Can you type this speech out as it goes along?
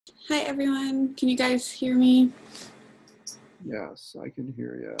Hi everyone, can you guys hear me? Yes, I can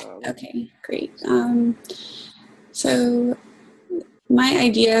hear you. Okay, great. So my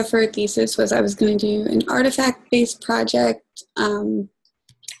idea for a thesis was I was going to do an artifact-based project, and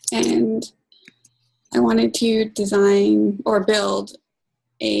I wanted to design or build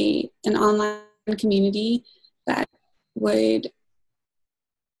an online community that would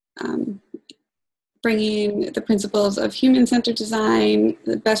bring in the principles of human-centered design,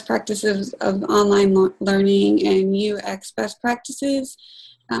 the best practices of online learning, and UX best practices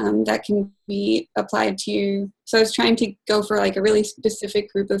that can be applied to. So I was trying to go for like a really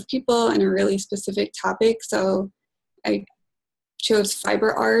specific group of people and a really specific topic. So I chose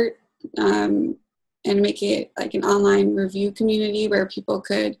fiber art and make it like an online review community where people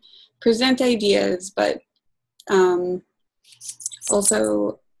could present ideas, but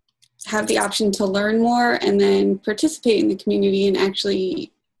also have the option to learn more and then participate in the community and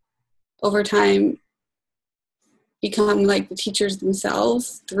actually over time become like the teachers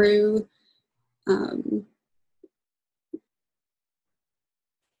themselves through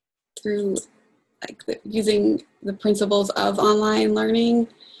using the principles of online learning.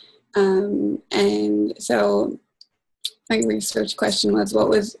 And so my research question was what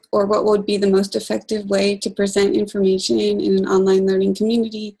would be the most effective way to present information in an online learning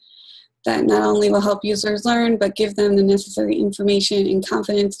community that not only will help users learn, but give them the necessary information and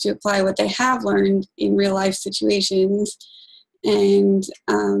confidence to apply what they have learned in real life situations. And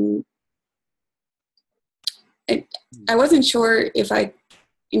I wasn't sure if I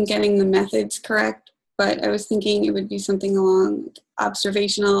am getting the methods correct, but I was thinking it would be something along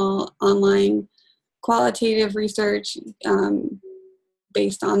observational, online, qualitative research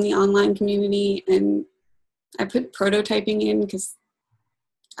based on the online community. And I put prototyping in because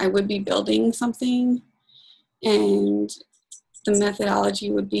I would be building something, and the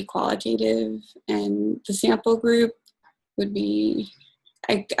methodology would be qualitative, and the sample group would be,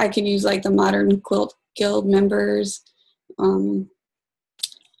 I could use like the Modern Quilt Guild members. And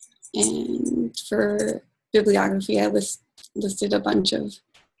for bibliography, I listed a bunch of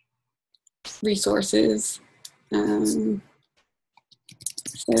resources. So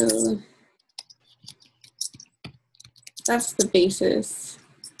that's the basis.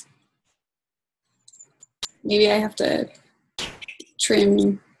 Maybe I have to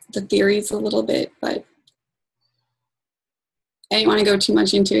trim the theories a little bit, but I didn't want to go too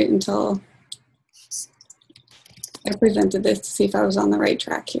much into it until I presented this to see if I was on the right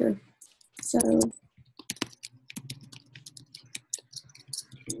track here. So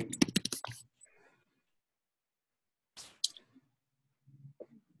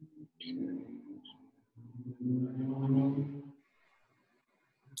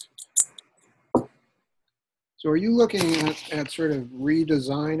So are you looking at sort of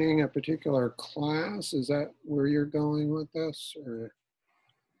redesigning a particular class? Is that where you're going with this? Or,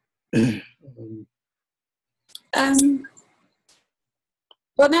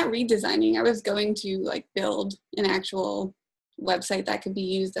 well, not redesigning. I was going to like build an actual website that could be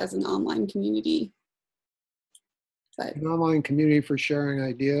used as an online community. But an online community for sharing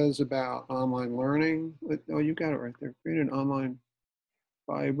ideas about online learning. Oh, you got it right there. Create an online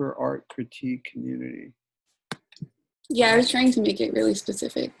fiber art critique community. yeah, I was trying to make it really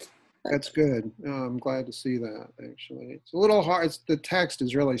specific. That's good. I'm glad to see that, actually. It's a little hard. The text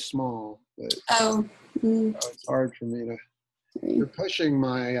is really small, but it's hard for me to... You're pushing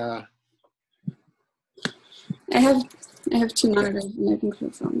my... I have two monitors, and I think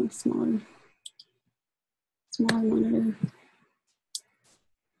that's on the smaller monitor.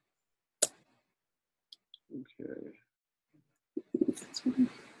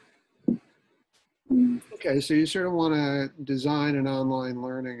 Okay, so you sort of want to design an online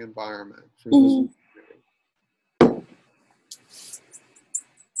learning environment for this.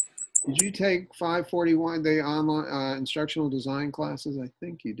 Did you take 541, the online instructional design classes? I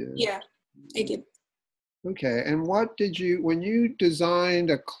think you did. Yeah, I did. Okay, and what did you, when you designed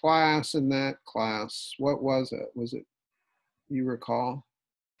a class in that class, what was it? Was it, you recall?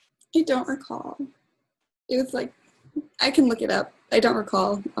 I don't recall. It was like, I can look it up. I don't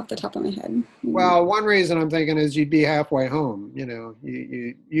recall off the top of my head. Well, one reason I'm thinking is you'd be halfway home, you know,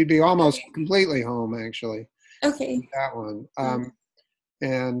 you'd be almost completely home, actually. Okay. That one.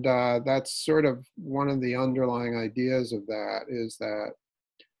 And that's sort of one of the underlying ideas of that is that,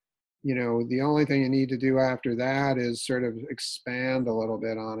 you know, the only thing you need to do after that is sort of expand a little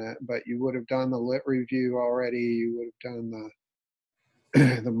bit on it, but you would have done the lit review already, you would have done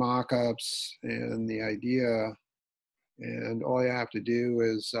the mock-ups and the idea, and all you have to do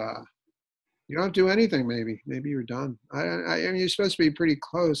is You don't have to do anything, maybe. Maybe you're done. I mean, you're supposed to be pretty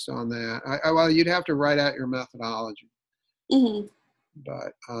close on that. Well, you'd have to write out your methodology. Mm-hmm.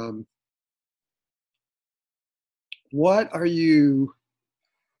 But what are you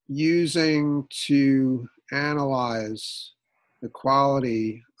using to analyze the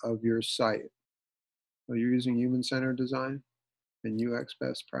quality of your site? Are you using human-centered design and UX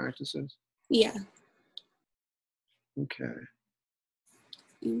best practices? Yeah. Okay.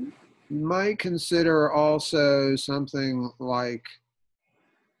 Mm-hmm. You might consider also something like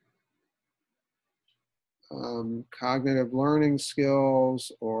cognitive learning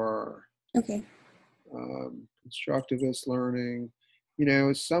skills or Okay. constructivist learning. You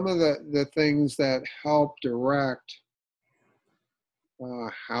know, some of the things that help direct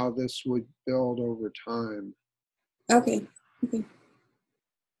how this would build over time. Okay. Okay.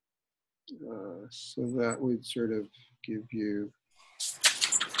 So that would sort of give you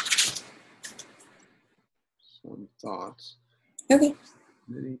some thoughts. Okay.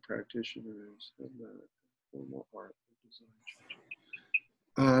 Many practitioners have that formal art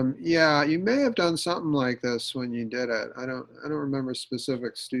design. Yeah, you may have done something like this when you did it. I don't remember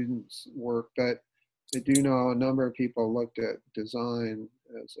specific students' work, but I do know a number of people looked at design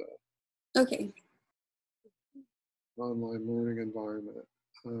as a Okay. online learning environment.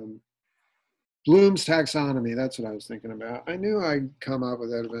 Bloom's taxonomy, that's what I was thinking about. I knew I'd come up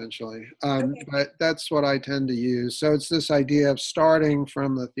with that eventually, Okay. but that's what I tend to use. So it's this idea of starting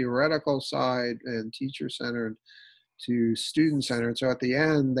from the theoretical side and teacher-centered to student-centered. So at the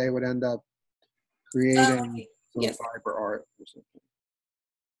end, they would end up creating Okay. some Yes. fiber art or something.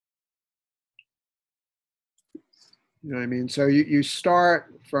 You know what I mean? So you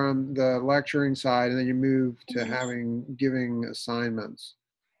start from the lecturing side and then you move to giving assignments.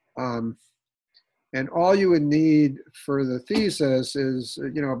 And all you would need for the thesis is,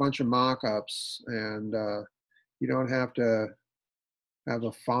 you know, a bunch of mock-ups, and you don't have to have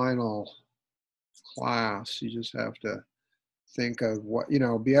a final class. You just have to think of what, you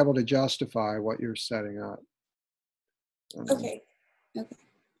know, be able to justify what you're setting up. Okay. Okay.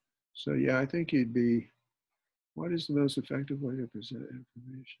 So yeah, I think you'd be, what is the most effective way to present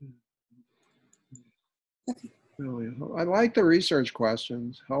information? Okay. I like the research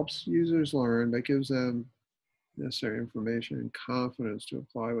questions. Helps users learn, but gives them necessary information and confidence to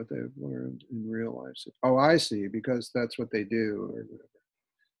apply what they've learned in real life. Oh, I see, because that's what they do, or whatever.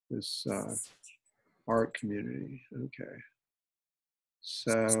 This art community. Okay.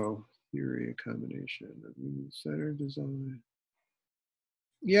 So theory, a combination of human-centered design.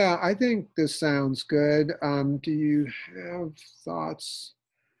 Yeah, I think this sounds good. Do you have thoughts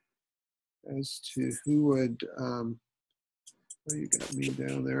as to who would, oh, you got me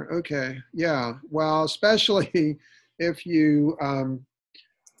down there. Okay, yeah. Well, especially if you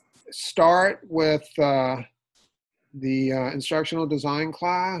start with the instructional design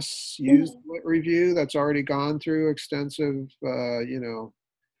class, use Mm-hmm. lit review that's already gone through extensive, you know,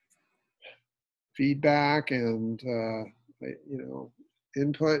 feedback and, you know,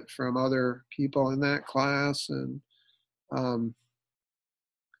 input from other people in that class. And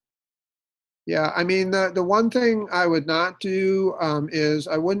yeah, I mean, the one thing I would not do is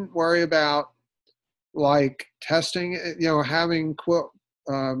I wouldn't worry about like testing, you know, having quilt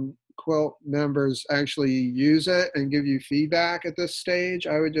members actually use it and give you feedback at this stage.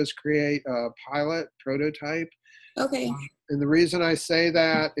 I would just create a pilot prototype. Okay. And the reason I say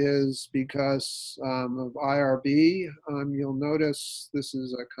that is because of IRB. You'll notice this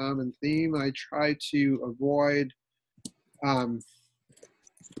is a common theme. I try to avoid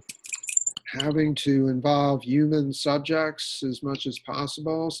having to involve human subjects as much as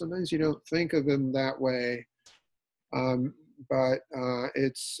possible. Sometimes you don't think of them that way, but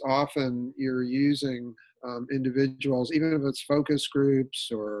it's often you're using individuals, even if it's focus groups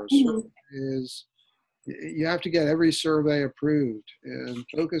or Mm-hmm. surveys. You have to get every survey approved, and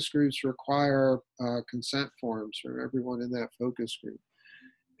focus groups require consent forms from everyone in that focus group.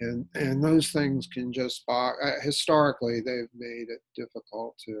 And those things can just historically they've made it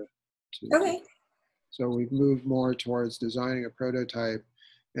difficult to do. Okay. So we've moved more towards designing a prototype,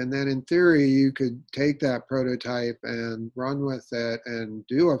 and then in theory you could take that prototype and run with it and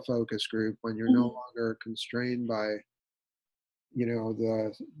do a focus group when you're no Mm-hmm. longer constrained by, you know,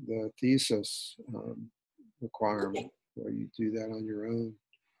 the thesis requirement, Okay. where you do that on your own.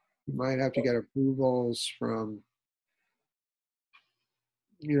 You might have to get approvals from,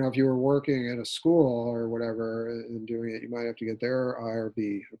 you know, if you were working at a school or whatever and doing it, you might have to get their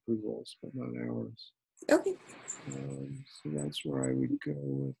IRB approvals, but not ours. Okay. So that's where I would go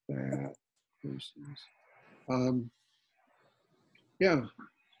with that versus, yeah.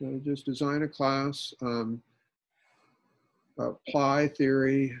 So just design a class, apply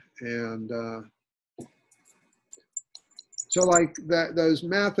theory, and so like that, those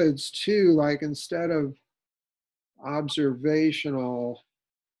methods too, like instead of observational,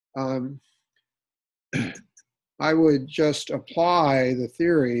 I would just apply the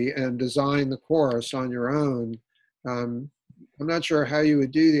theory and design the course on your own. I'm not sure how you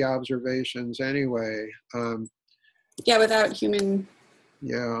would do the observations anyway. Yeah, without human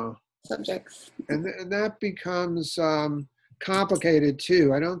Yeah. subjects. And that becomes complicated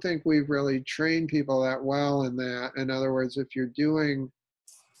too. I don't think we've really trained people that well in that. In other words, if you're doing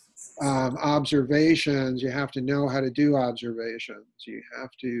observations, you have to know how to do observations. You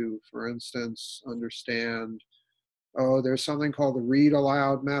have to, for instance, understand, oh, there's something called the read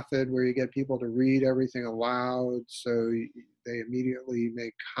aloud method where you get people to read everything aloud so they immediately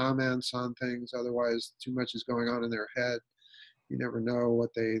make comments on things. Otherwise, too much is going on in their head. You never know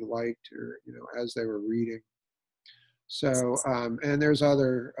what they liked or, as they were reading. So, and there's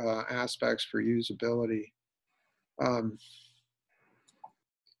other aspects for usability. And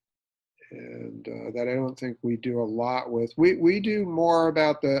that I don't think we do a lot with. We do more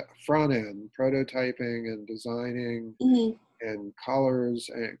about the front end, prototyping and designing, Mm-hmm. and colors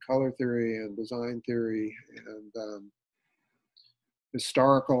and color theory and design theory and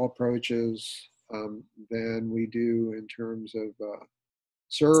historical approaches than we do in terms of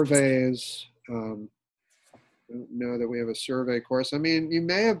surveys. I don't know that we have a survey course. I mean, you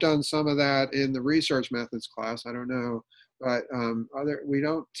may have done some of that in the research methods class. I don't know. But we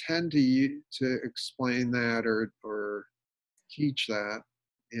don't tend to explain that or teach that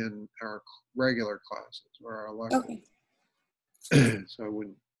in our regular classes or our elective. Okay. So I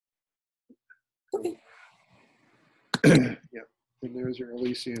wouldn't. Okay. Yeah. And there's your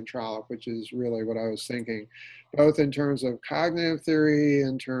Elysian Trollope, which is really what I was thinking, both in terms of cognitive theory,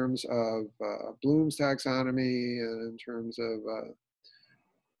 in terms of Bloom's taxonomy, and in terms of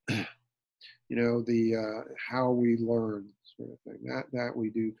the how we learn sort of thing. That we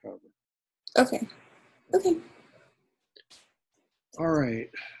do cover. Okay. Okay. All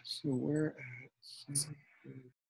right. So we're at